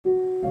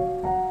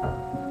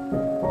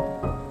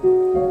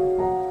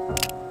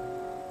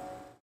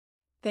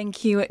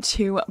Thank you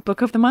to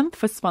Book of the Month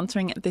for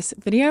sponsoring this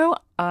video.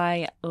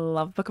 I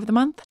love Book of the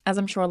Month. As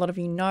I'm sure a lot of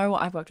you know,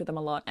 I've worked with them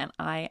a lot and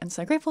I am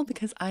so grateful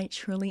because I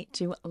truly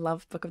do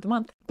love Book of the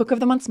Month. Book of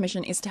the Month's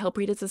mission is to help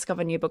readers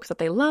discover new books that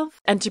they love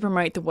and to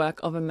promote the work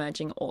of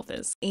emerging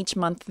authors. Each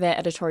month, their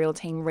editorial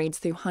team reads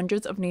through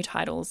hundreds of new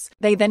titles.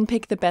 They then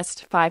pick the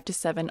best 5 to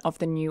 7 of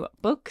the new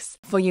books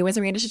for you as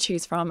a reader to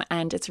choose from,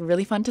 and it's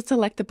really fun to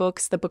select the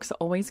books. The books are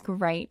always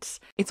great.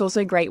 It's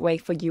also a great way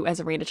for you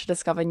as a reader to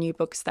discover new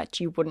books that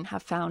you wouldn't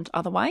have found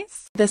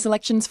otherwise. The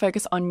selections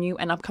focus on new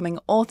and upcoming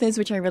authors,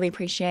 which I really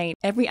appreciate.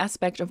 Every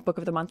aspect of Book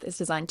of the Month is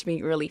designed to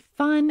be really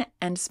fun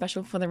and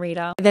special for the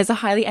reader. There's a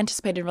highly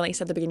anticipated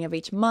release at the beginning of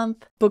each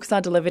month. Books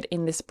are delivered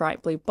in this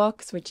bright blue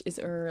box, which is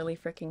really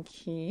freaking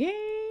cute.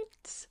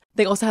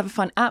 They also have a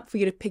fun app for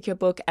you to pick your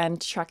book and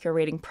track your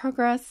reading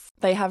progress.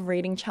 They have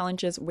reading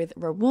challenges with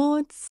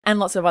rewards and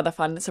lots of other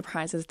fun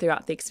surprises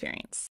throughout the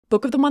experience.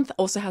 Book of the Month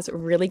also has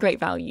really great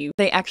value.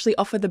 They actually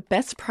offer the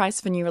best price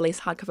for new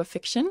release hardcover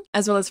fiction,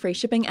 as well as free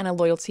shipping and a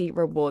loyalty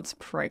rewards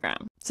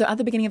program. So at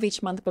the beginning of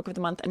each month, Book of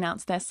the Month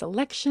announce their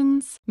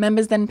selections.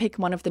 Members then pick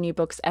one of the new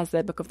books as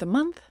their Book of the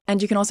Month,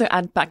 and you can also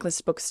add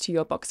backlist books to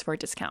your box for a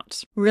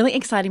discount. Really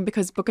exciting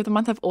because Book of the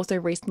Month have also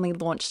recently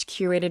launched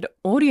curated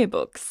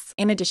audiobooks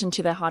in addition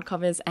to their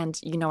hardcovers, and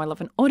you know I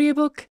love an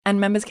audiobook, and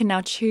members can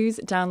now choose,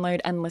 download,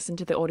 and listen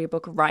to the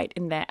audiobook right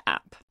in their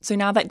app. So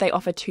now that they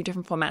offer 2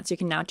 different formats, you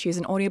can now choose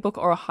an audiobook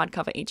or a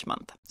hardcover each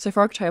month. So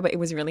for October, it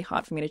was really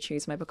hard for me to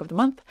choose my Book of the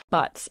Month,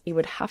 but it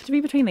would have to be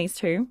between these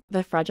two.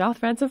 The Fragile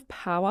Threads of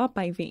Power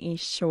by V.E.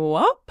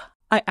 Schwab.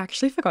 I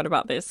actually forgot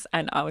about this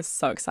and I was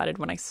so excited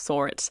when I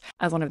saw it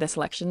as one of their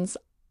selections.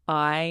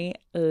 I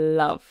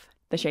love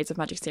the Shades of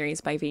Magic series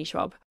by V.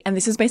 Schwab. And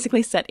this is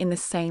basically set in the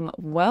same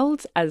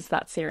world as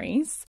that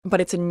series, but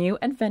it's a new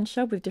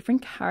adventure with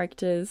different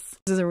characters.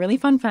 This is a really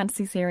fun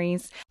fantasy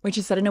series, which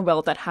is set in a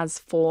world that has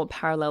 4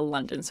 parallel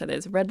Londons. So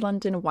there's Red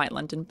London, White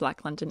London,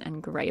 Black London,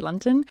 and Grey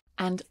London.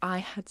 And I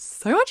had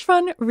so much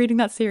fun reading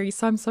that series.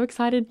 So I'm so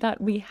excited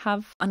that we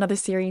have another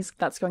series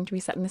that's going to be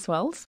set in this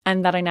world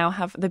and that I now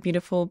have the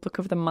beautiful Book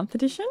of the Month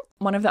edition.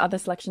 One of the other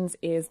selections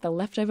is The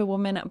Leftover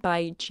Woman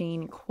by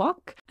Jean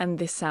Kwok, and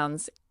this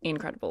sounds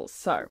incredible.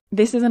 So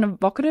this is an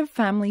evocative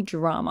family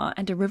drama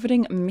and a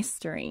riveting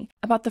mystery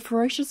about the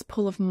ferocious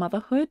pull of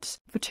motherhood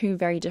for 2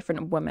 very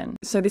different women.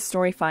 So this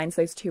story finds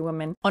those 2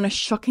 women on a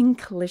shocking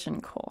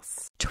collision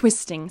course.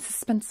 Twisting,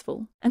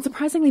 suspenseful, and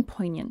surprisingly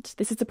poignant.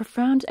 This is a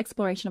profound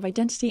exploration of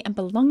identity and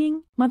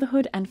belonging,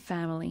 motherhood and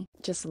family.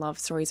 Just love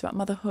stories about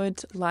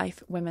motherhood,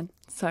 life, women.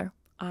 So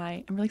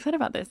I am really excited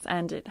about this,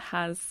 and it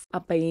has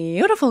a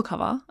beautiful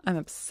cover. I'm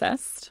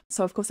obsessed.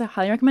 So of course I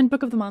highly recommend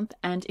Book of the Month,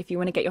 and if you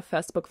want to get your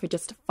first book for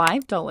just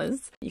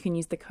 $5, you can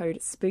use the code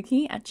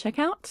SPOOKY at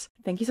checkout.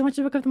 Thank you so much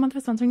to Book of the Month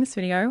for sponsoring this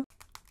video.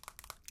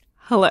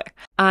 Hello.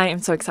 I am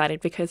so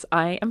excited because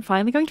I am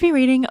finally going to be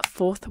reading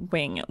Fourth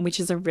Wing, which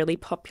is a really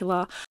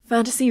popular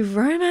fantasy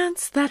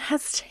romance that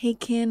has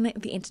taken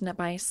the internet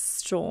by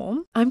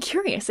storm. I'm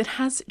curious, it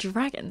has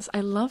dragons.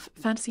 I love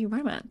fantasy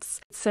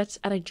romance. It's set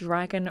at a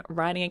dragon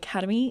riding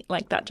academy.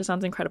 Like, that just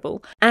sounds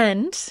incredible.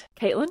 And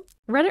Caitlin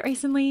read it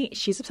recently.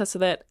 She's obsessed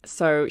with it,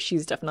 so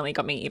she's definitely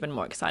got me even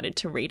more excited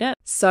to read it.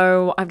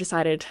 So I've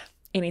decided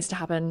it needs to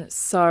happen.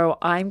 So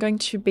I'm going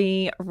to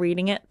be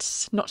reading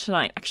it, not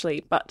tonight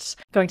actually, but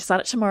going to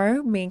start it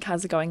tomorrow. Me and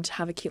Kaz are going to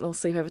have a cute little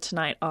sleepover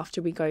tonight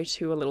after we go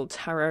to a little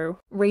tarot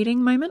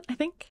reading moment, I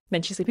think.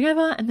 Then she's sleeping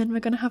over, and then we're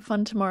going to have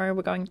fun tomorrow.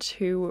 We're going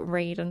to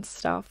read and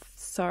stuff.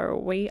 So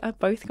we are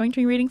both going to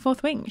be reading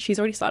Fourth Wing. She's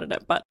already started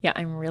it, but yeah,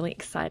 I'm really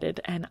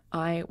excited and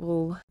I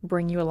will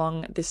bring you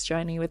along this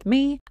journey with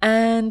me.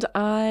 And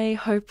I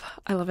hope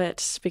I love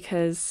it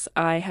because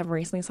I have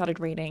recently started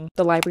reading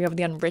The Library of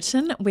the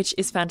Unwritten, which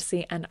is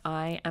fantasy, and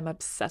I am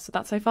obsessed with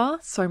that so far.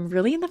 So I'm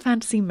really in the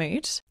fantasy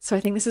mood. So I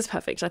think this is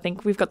perfect. I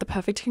think we've got the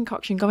perfect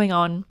concoction going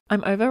on.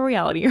 I'm over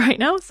reality right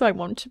now, so I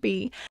want to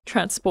be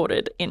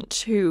transported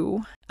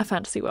into a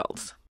fantasy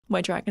world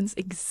where dragons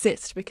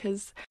exist,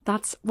 because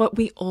that's what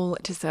we all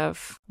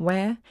deserve.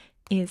 Where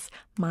is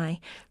my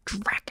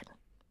dragon?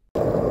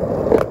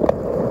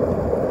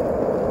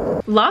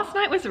 Last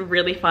night was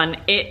really fun.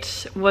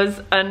 It was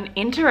an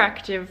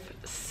interactive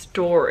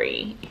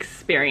story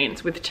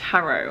experience with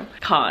tarot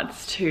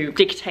cards to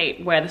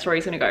dictate where the story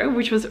is going to go,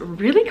 which was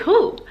really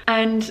cool.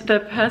 And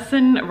the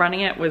person running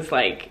it was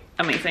like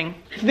amazing.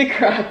 The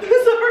crap.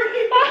 Sorry.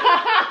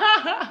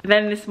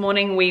 Then this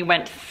morning we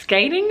went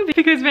skating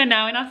because we're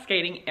now in our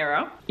skating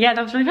era. Yeah,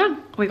 that was really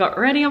fun. We got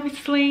ready,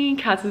 obviously.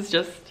 Kaz is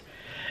just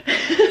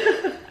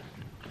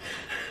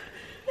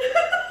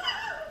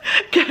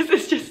Kaz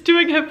is just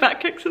doing her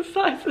back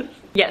exercises.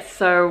 Yes,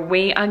 so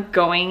we are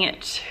going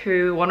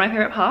to one of my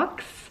favorite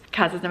parks.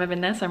 Kaz has never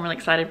been there, so I'm really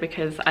excited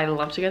because I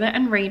love to go there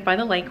and read by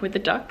the lake with the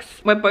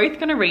ducks. We're both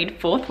gonna read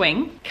Fourth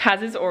Wing.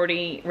 Kaz is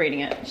already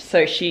reading it,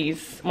 so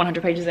she's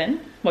 100 pages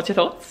in. What's your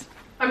thoughts?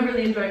 I'm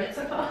really enjoying it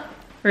so far.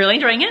 Really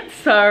enjoying it.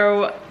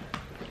 So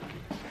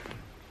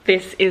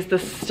this is the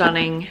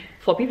stunning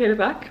floppy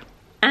paperback.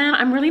 And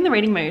I'm really in the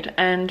reading mood,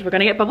 and we're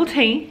gonna get bubble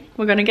tea,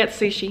 we're gonna get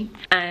sushi,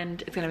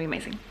 and it's gonna be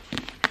amazing.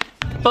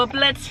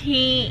 Bubbler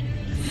tea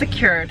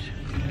secured.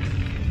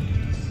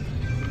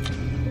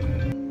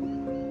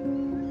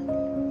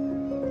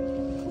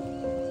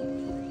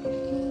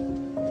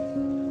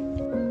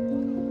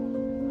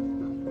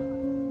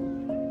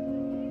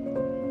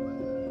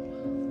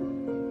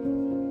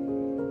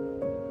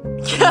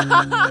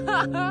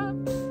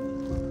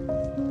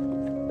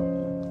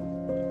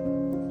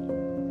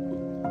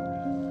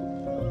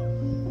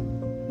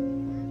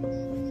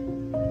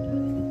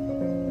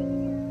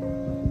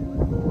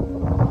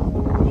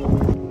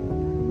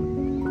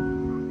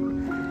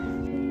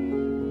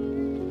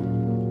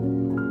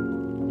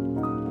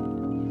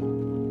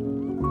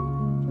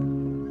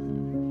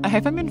 I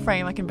hope I'm in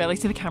frame. I can barely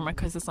see the camera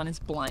because the sun is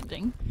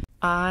blinding.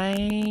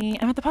 I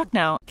am at the park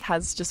now.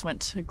 Kaz just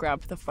went to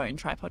grab the phone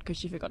tripod because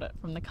she forgot it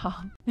from the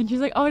car. And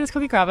she's like, oh, just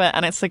quickly grab it.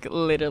 And it's like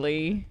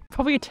literally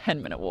probably a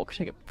 10-minute walk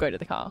to go to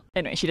the car.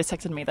 Anyway, she just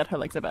texted me that her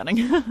legs are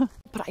burning.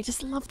 But I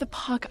just love the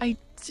park. I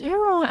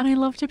do. And I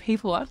love to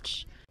people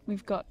watch.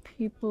 We've got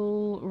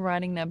people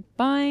riding their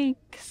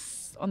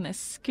bikes, on their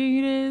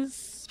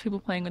scooters, people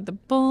playing with the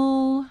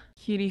bull,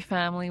 cutie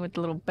family with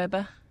the little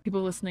bebe,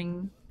 people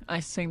listening, I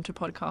assume, to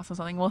podcasts or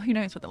something. Well, who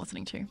knows what they're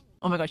listening to?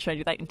 Oh my god, should I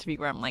do that interview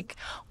where I'm like,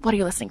 what are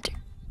you listening to?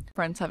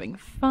 Friends having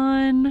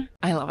fun.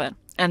 I love it.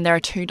 And there are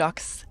 2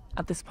 ducks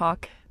at this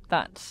park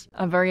that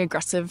are very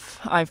aggressive.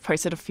 I've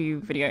posted a few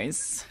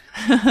videos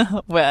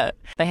where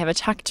they have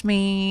attacked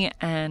me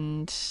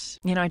and,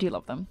 you know, I do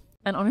love them.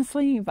 And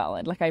honestly,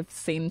 valid. Like, I've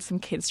seen some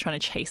kids trying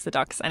to chase the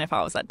ducks, and if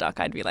I was that duck,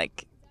 I'd be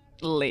like,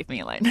 leave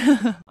me alone.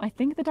 I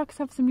think the ducks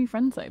have some new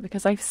friends though,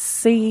 because I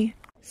see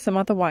some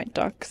other white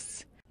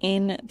ducks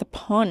in the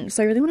pond.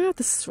 So I really want to know what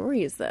the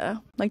story is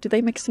there. Like, did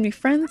they make some new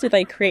friends? Did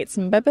they create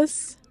some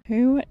bebes?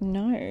 Who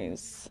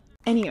knows?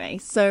 Anyway,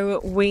 so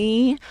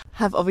we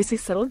have obviously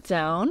settled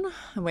down.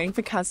 I'm waiting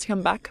for Kaz to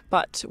come back,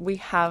 but we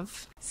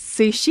have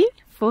sushi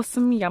for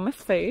some yummy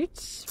food.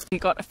 We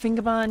got a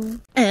finger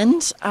bun,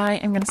 and I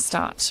am going to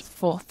start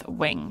 4th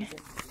wing.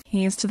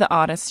 Here's to the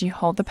artist. You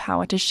hold the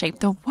power to shape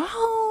the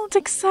world.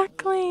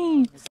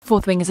 Exactly.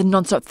 4th Wing is a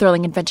non-stop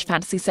thrilling adventure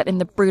fantasy set in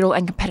the brutal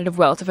and competitive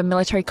world of a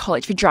military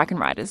college for dragon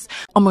riders.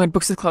 Oh my god,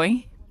 Books with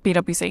Chloe.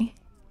 BWC.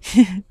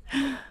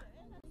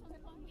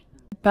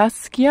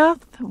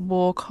 Basquiat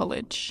War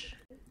College.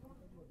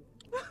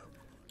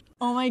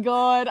 Oh my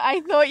god,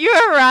 I thought you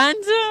were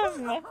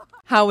random.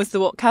 How was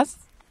the walk, Kaz?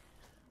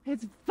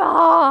 It's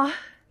far.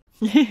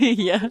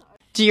 Yeah.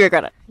 Do you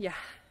regret it? Yeah.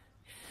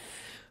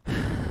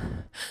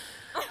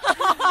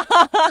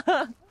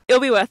 It'll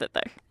be worth it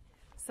though.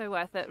 So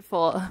worth it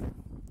for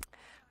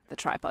the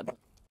tripod.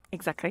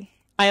 Exactly.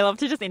 I love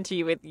to just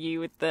interview with you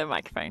with the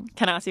microphone.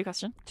 Can I ask you a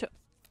question? Sure.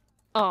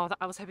 Oh,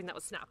 I was hoping that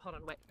would snap. Hold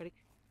on, wait, ready?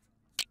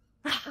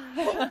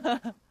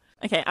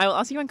 Okay, I will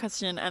ask you one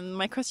question, and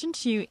my question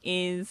to you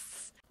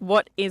is,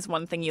 what is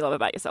one thing you love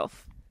about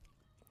yourself?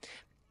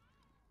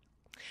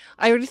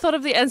 I already thought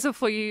of the answer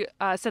before you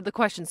said the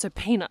question, so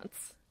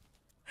peanuts.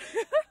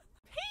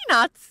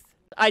 Peanuts?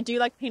 I do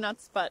like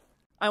peanuts, but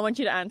I want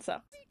you to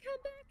answer.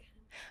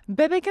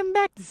 Baby, come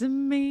back to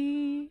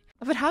me.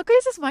 But how good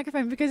is this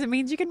microphone? Because it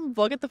means you can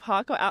vlog at the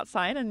park or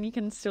outside and you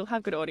can still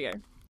have good audio.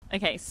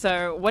 Okay,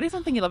 so what is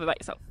something you love about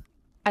yourself?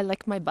 I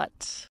like my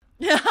butt.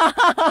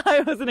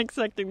 I wasn't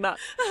expecting that,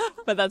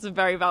 but that's a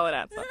very valid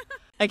answer.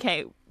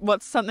 Okay,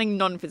 what's something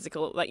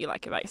non-physical that you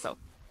like about yourself?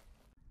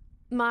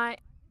 My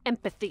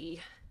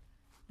empathy.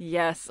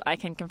 Yes, I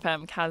can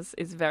confirm Kaz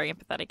is very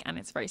empathetic and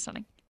it's very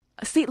stunning.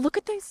 See, look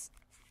at those.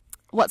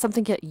 What's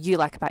something you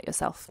like about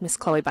yourself, Miss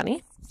Chloe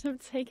Bunny? So I've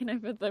taken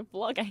over the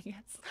vlog, I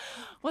guess.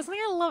 What's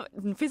something I love?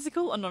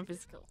 Physical or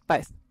non-physical?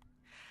 Both.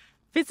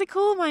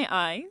 Physical, my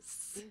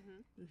eyes.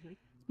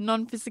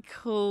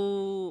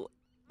 Non-physical,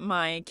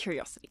 my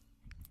curiosity.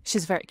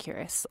 She's very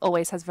curious.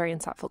 Always has very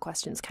insightful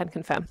questions. Can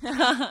confirm.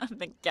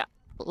 Thank you.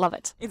 Love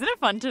it. Isn't it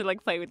fun to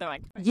like play with the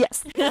microphone?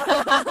 Yes.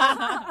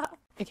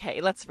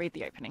 Okay, let's read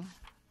the opening.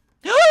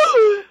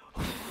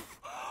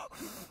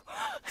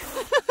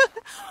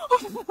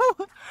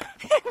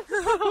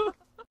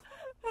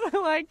 I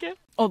like it.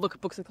 Oh, look,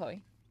 Books with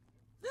Chloe.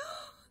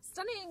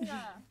 Stunning.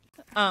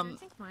 I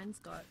think mine's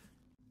got.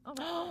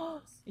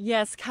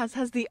 Yes, Kaz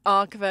has the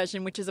ARC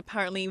version, which is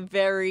apparently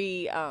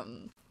very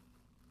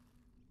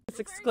it's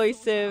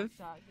exclusive,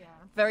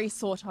 very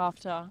sought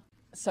after.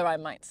 So I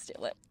might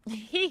steal it.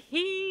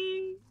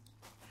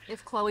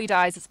 If Chloe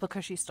dies, it's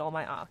because she stole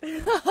my arc.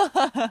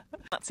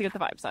 Let's see what the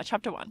vibes are.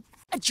 Chapter 1.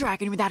 A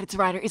dragon without its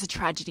rider is a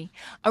tragedy.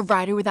 A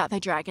rider without their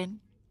dragon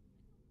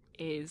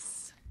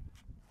is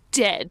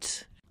Dead.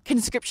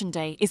 Conscription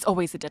Day is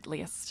always the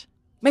deadliest.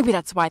 Maybe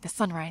that's why the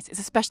sunrise is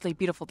especially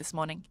beautiful this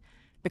morning.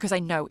 Because I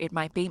know it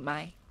might be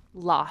my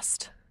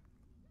Last.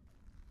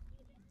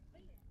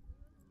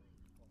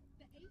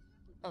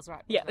 That was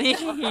right. Yeah.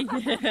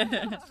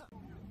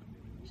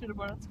 Should have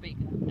brought on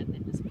speaker and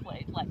then just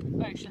played like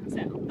ocean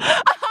sound.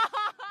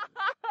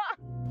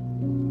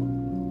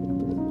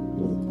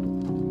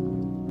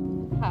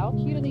 How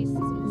cute are these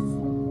scissors?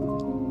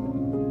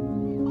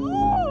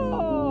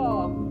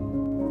 Oh!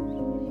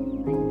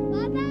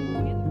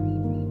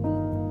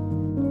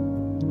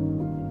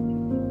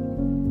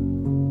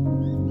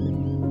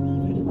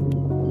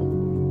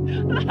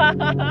 A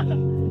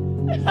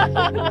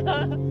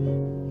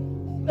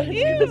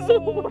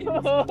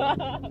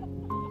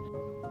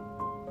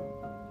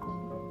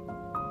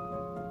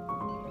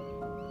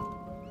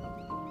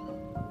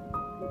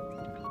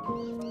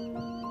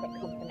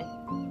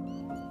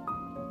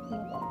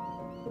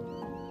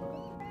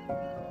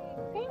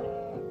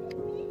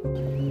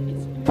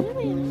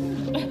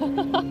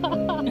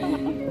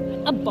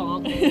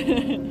bonk.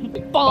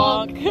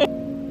 Bonk.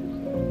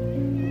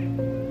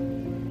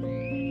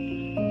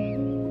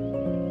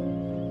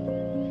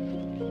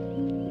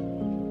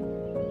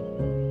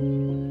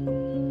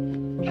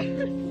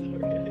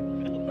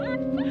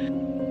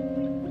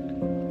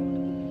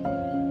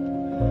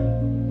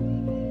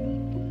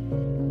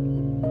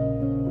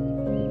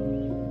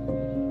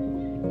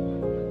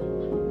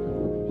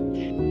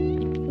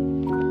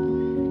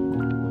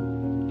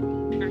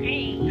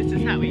 This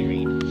is how we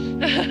read.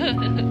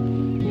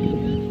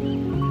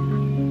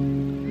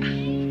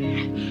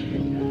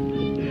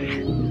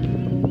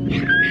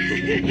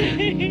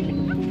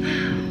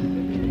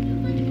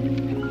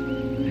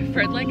 I've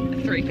read like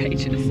 3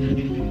 pages.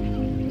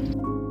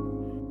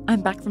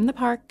 I'm back from the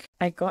park.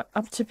 I got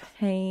up to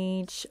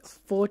page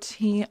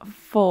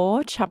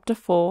 44, chapter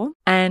 4,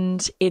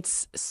 and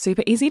it's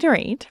super easy to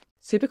read,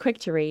 super quick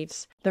to read.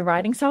 The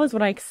writing style is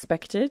what I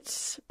expected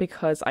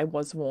because I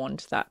was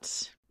warned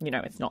that, you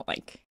know, it's not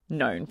like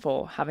known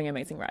for having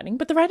amazing writing,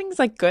 but the writing's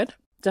like good.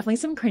 Definitely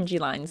some cringy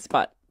lines,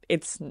 but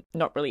it's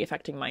not really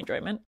affecting my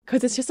enjoyment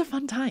because it's just a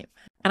fun time.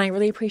 And I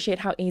really appreciate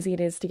how easy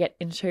it is to get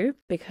into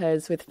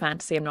because with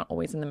fantasy, I'm not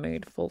always in the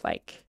mood for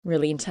like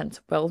really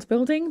intense world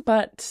building,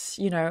 but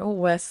you know,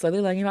 we're slowly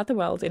learning about the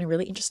world in a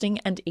really interesting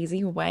and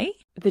easy way.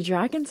 The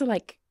dragons are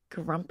like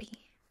grumpy.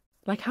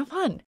 Like, how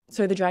fun.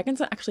 So the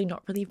dragons are actually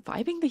not really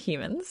vibing the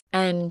humans.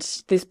 And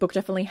this book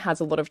definitely has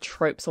a lot of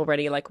tropes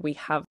already. Like, we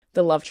have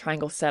the love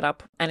triangle set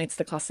up, and it's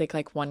the classic,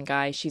 like, one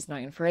guy she's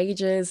known for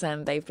ages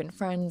and they've been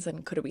friends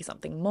and could it be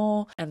something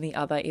more? And the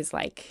other is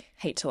like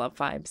hate to love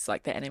vibes,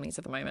 like they're enemies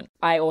at the moment.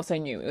 I also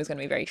knew it was going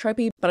to be very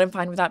tropey, but I'm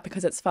fine with that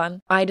because it's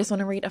fun. I just want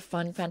to read a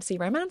fun fantasy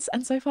romance,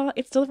 and so far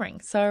it's delivering.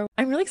 So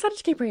I'm really excited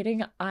to keep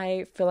reading.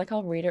 I feel like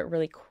I'll read it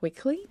really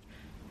quickly.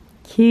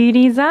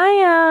 Cutie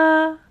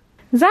Zaya!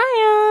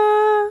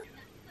 Zaya!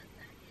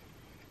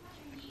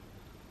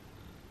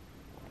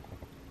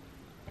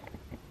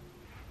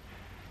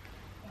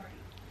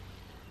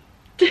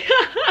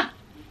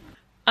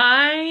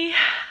 I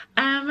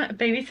am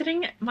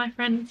babysitting my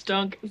friend's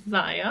dog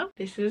Zaya.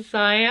 This is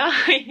Zaya.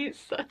 He's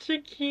such a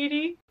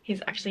cutie.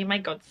 He's actually my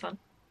godson.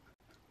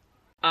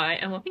 I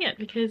am loving it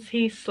because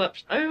he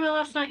slept over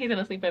last night. He's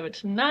gonna sleep over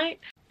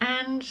tonight.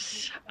 And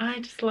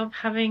I just love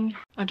having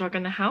a dog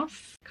in the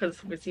house because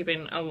it's obviously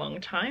been a long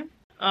time.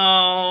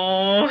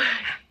 Oh,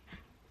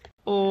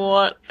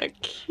 what a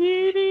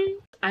cutie.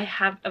 I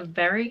have a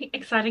very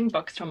exciting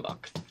box to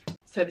unbox.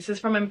 So this is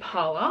from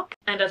Impala.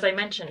 And as I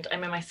mentioned,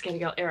 I'm in my Skater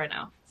Girl era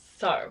now.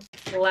 So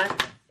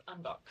let's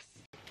unbox.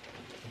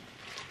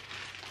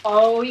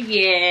 Oh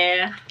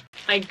yeah,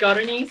 I got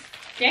a new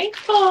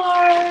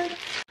skateboard.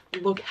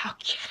 Look how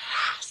cute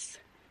it is.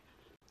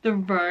 The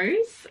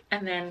rose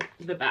and then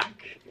the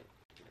back.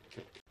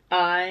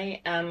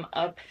 I am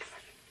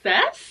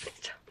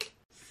obsessed.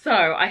 So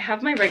I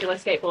have my regular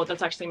skateboard,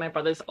 that's actually my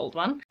brother's old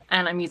one,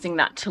 and I'm using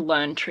that to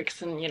learn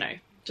tricks and, you know,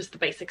 just the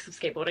basics of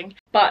skateboarding.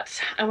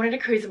 But I wanted a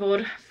cruiser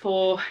board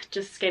for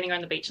just skating around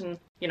the beach and,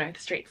 you know, the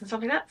streets and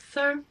stuff like that.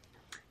 So,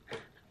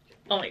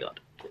 oh my god,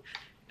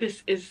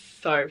 this is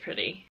so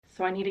pretty.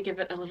 So I need to give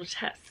it a little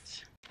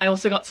test. I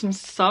also got some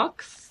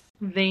socks.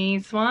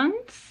 These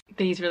ones.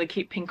 These really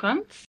cute pink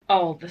ones.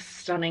 Oh, the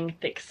stunning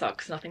thick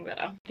socks, nothing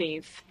better.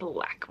 These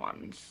black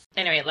ones.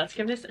 Anyway, let's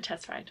give this a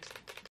test ride.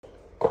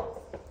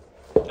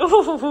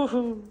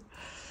 Oh,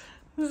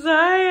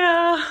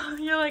 Zaya,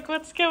 you're like,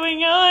 what's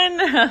going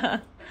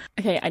on?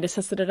 Okay, I just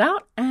tested it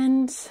out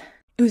and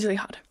it was really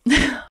hard.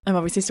 I'm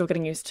obviously still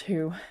getting used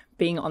to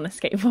being on the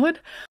skateboard,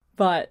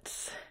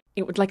 but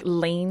it would like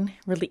lean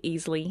really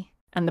easily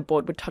and the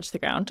board would touch the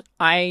ground.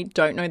 I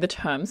don't know the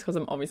terms because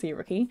I'm obviously a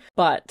rookie,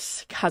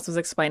 but Kaz was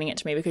explaining it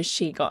to me because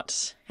she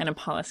got an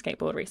Impala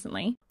skateboard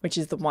recently, which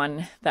is the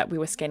one that we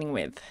were skating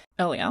with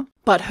earlier.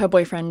 But her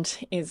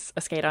boyfriend is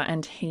a skater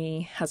and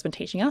he has been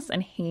teaching us,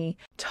 and he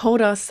told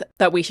us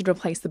that we should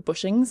replace the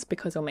bushings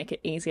because it'll make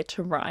it easier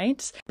to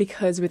ride,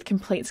 because with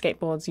complete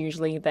skateboards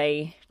usually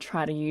they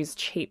try to use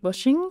cheap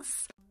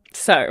bushings.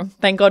 So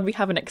thank God we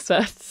have an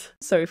expert.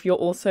 So if you're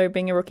also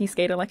being a rookie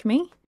skater like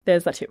me,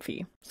 there's that tip for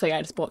you. So yeah,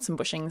 I just bought some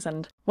bushings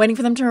and waiting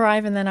for them to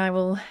arrive, and then I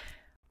will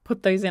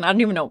put those in. I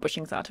don't even know what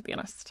bushings are, to be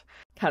honest.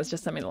 Kaz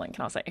just sent me the link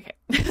and I was like,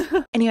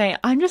 okay. Anyway,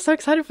 I'm just so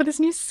excited for this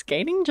new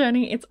skating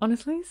journey. It's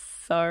honestly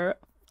so...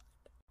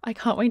 I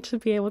can't wait to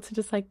be able to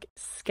just like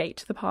skate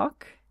to the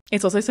park.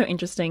 It's also so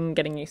interesting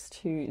getting used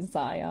to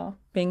Zaya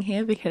being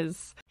here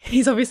because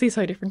he's obviously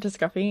so different to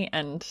Scruffy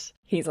and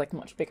he's like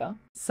much bigger.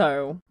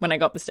 So when I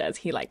got up the stairs,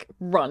 he like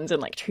runs in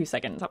like 2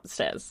 seconds up the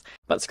stairs.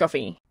 But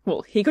Scruffy,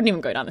 well, he couldn't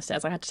even go down the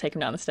stairs. I had to take him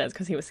down the stairs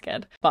because he was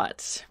scared.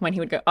 But when he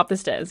would go up the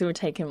stairs, it would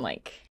take him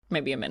like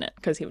maybe a minute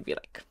because he would be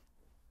like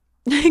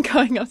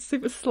going up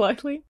super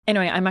slowly.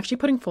 Anyway, I'm actually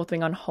putting Fourth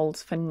Wing on hold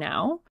for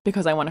now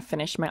because I want to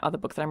finish my other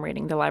book that I'm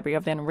reading, The Library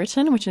of the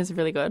Unwritten, which is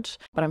really good,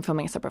 but I'm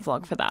filming a separate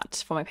vlog for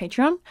that for my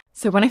Patreon.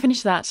 So when I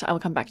finish that, I will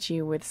come back to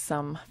you with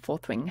some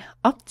Fourth Wing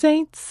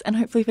updates and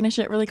hopefully finish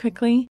it really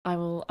quickly. I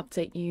will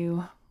update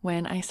you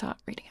when I start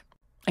reading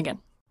it again.